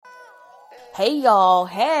Hey y'all,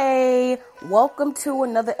 hey! Welcome to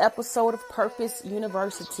another episode of Purpose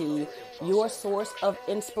University, your source of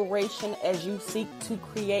inspiration as you seek to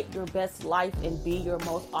create your best life and be your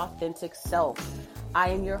most authentic self. I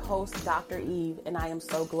am your host, Dr. Eve, and I am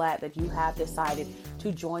so glad that you have decided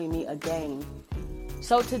to join me again.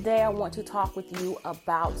 So today I want to talk with you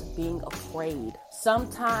about being afraid.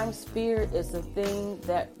 Sometimes fear is the thing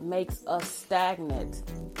that makes us stagnant.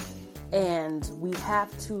 And we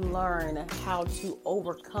have to learn how to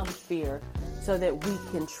overcome fear so that we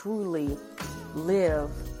can truly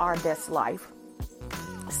live our best life.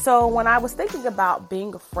 So when I was thinking about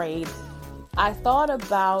being afraid, I thought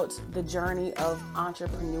about the journey of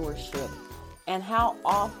entrepreneurship and how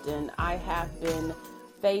often I have been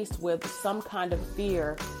faced with some kind of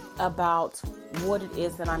fear about what it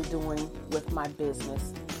is that I'm doing with my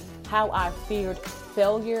business. How I feared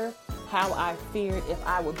failure, how I feared if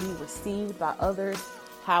I would be received by others,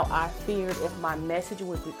 how I feared if my message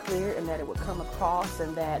would be clear and that it would come across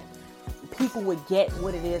and that people would get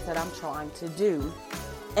what it is that I'm trying to do.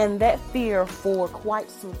 And that fear for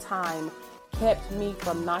quite some time kept me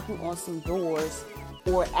from knocking on some doors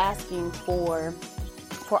or asking for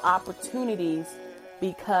opportunities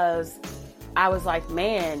because I was like,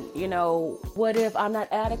 man, what if I'm not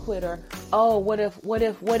adequate? Or, oh, what if?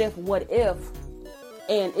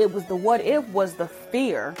 And it was the what if was the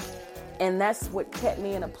fear. And that's what kept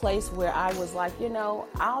me in a place where I was like,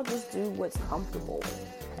 I'll just do what's comfortable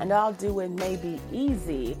and I'll do it maybe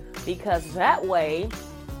easy because that way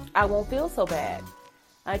I won't feel so bad.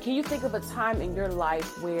 Can you think of a time in your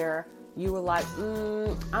life where you were like,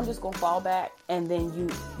 I'm just going to fall back, and then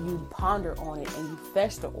you ponder on it and you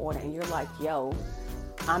fester on it and you're like, yo,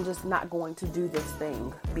 I'm just not going to do this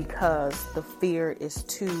thing because the fear is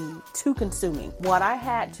too consuming. What I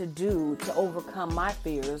had to do to overcome my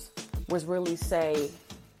fears was really say,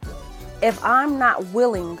 if I'm not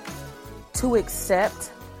willing to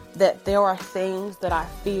accept that there are things that I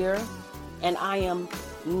fear and I am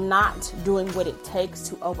not doing what it takes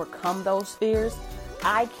to overcome those fears,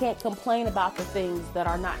 I can't complain about the things that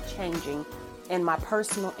are not changing in my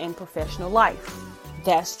personal and professional life.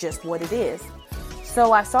 That's just what it is.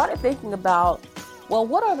 So I started thinking about, well,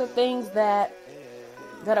 what are the things that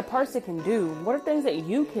a person can do? What are things that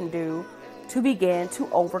you can do to begin to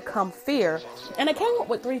overcome fear? And I came up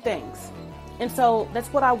with 3 things. And so that's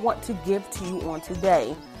what I want to give to you on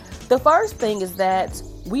today. The first thing is that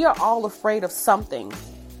we are all afraid of something,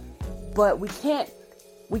 but we can't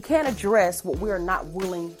address what we are not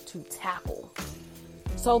willing to tackle.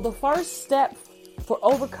 So the first step for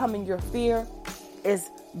overcoming your fear is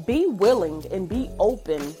be willing and be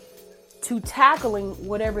open to tackling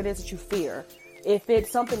whatever it is that you fear. If it's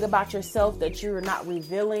something about yourself that you're not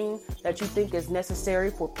revealing, that you think is necessary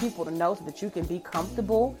for people to know so that you can be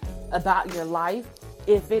comfortable about your life.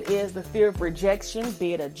 If it is the fear of rejection,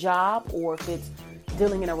 be it a job, or if it's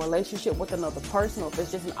dealing in a relationship with another person, or if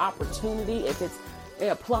it's just an opportunity, if it's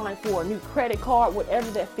applying for a new credit card, whatever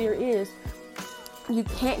that fear is, you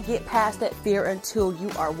can't get past that fear until you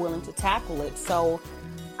are willing to tackle it. So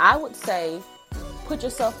I would say put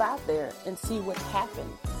yourself out there and see what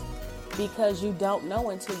happens, because you don't know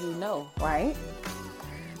until you know, right?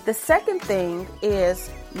 The second thing is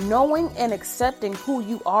knowing and accepting who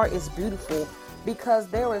you are is beautiful, because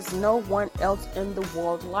there is no one else in the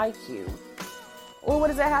world like you. Well, what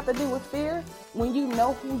does that have to do with fear? When you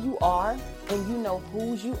know who you are and you know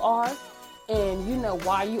whose you are and you know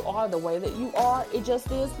why you are the way that you are, it just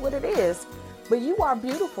is what it is. But you are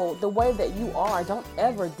beautiful the way that you are. Don't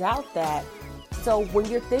ever doubt that. So when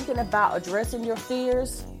you're thinking about addressing your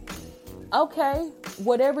fears, okay,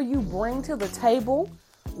 whatever you bring to the table,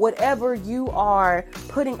 whatever you are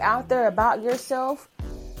putting out there about yourself,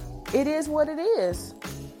 it is what it is.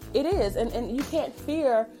 It is. And you can't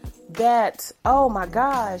fear that, oh my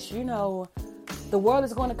gosh, the world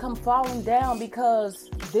is going to come falling down because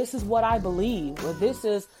this is what I believe, or this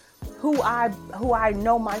is who I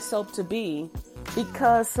know myself to be.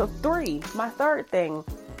 Because of 3, my third thing,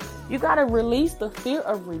 you got to release the fear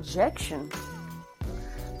of rejection.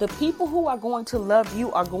 The people who are going to love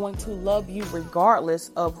you are going to love you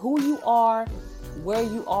regardless of who you are, where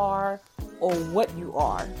you are, or what you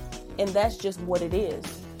are. And that's just what it is.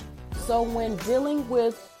 So when dealing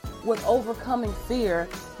with overcoming fear,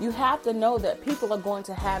 you have to know that people are going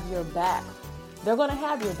to have your back. They're going to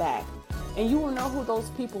have your back. And you will know who those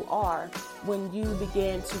people are when you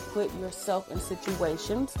begin to put yourself in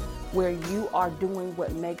situations where you are doing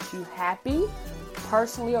what makes you happy,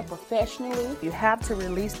 personally or professionally. You have to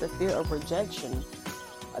release the fear of rejection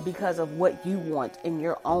because of what you want in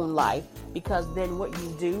your own life. Because then what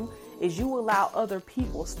you do is you allow other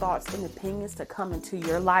people's thoughts and opinions to come into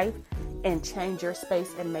your life and change your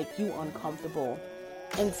space and make you uncomfortable.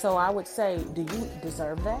 And so I would say, do you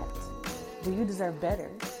deserve that? Do you deserve better?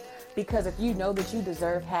 Because if you know that you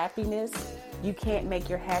deserve happiness, you can't make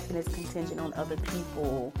your happiness contingent on other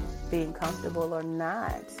people being comfortable or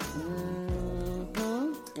not.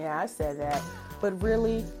 Yeah, I said that. But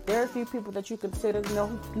really, there are a few people that you consider,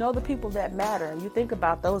 know the people that matter. And you think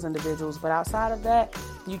about those individuals. But outside of that,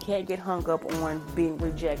 you can't get hung up on being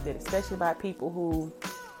rejected, especially by people who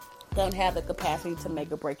don't have the capacity to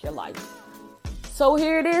make or break your life. So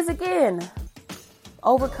here it is again.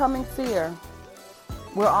 Overcoming fear.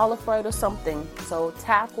 We're all afraid of something. So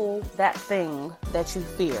tackle that thing that you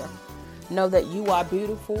fear. Know that you are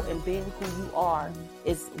beautiful, and being who you are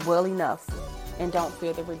is well enough. And don't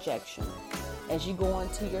fear the rejection. As you go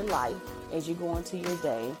into your life, as you go into your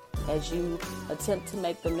day, as you attempt to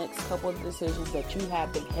make the next couple of decisions that you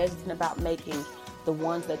have been hesitant about making, the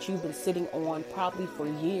ones that you've been sitting on probably for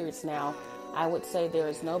years now, I would say there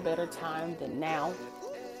is no better time than now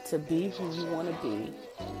to be who you want to be,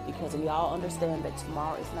 because we all understand that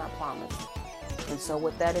tomorrow is not promised. And so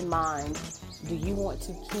with that in mind, do you want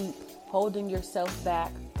to keep holding yourself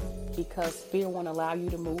back because fear won't allow you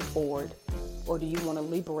to move forward? Or do you want to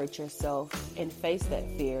liberate yourself and face that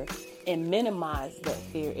fear and minimize that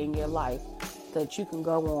fear in your life so that you can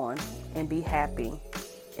go on and be happy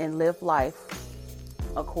and live life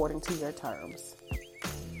according to your terms?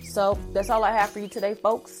 So that's all I have for you today,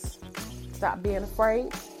 folks. Stop being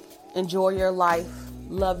afraid. Enjoy your life.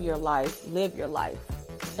 Love your life. Live your life.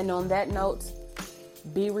 And on that note,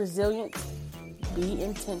 be resilient, be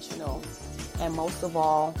intentional, and most of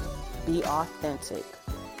all, be authentic.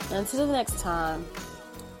 Until the next time,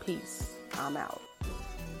 peace. I'm out.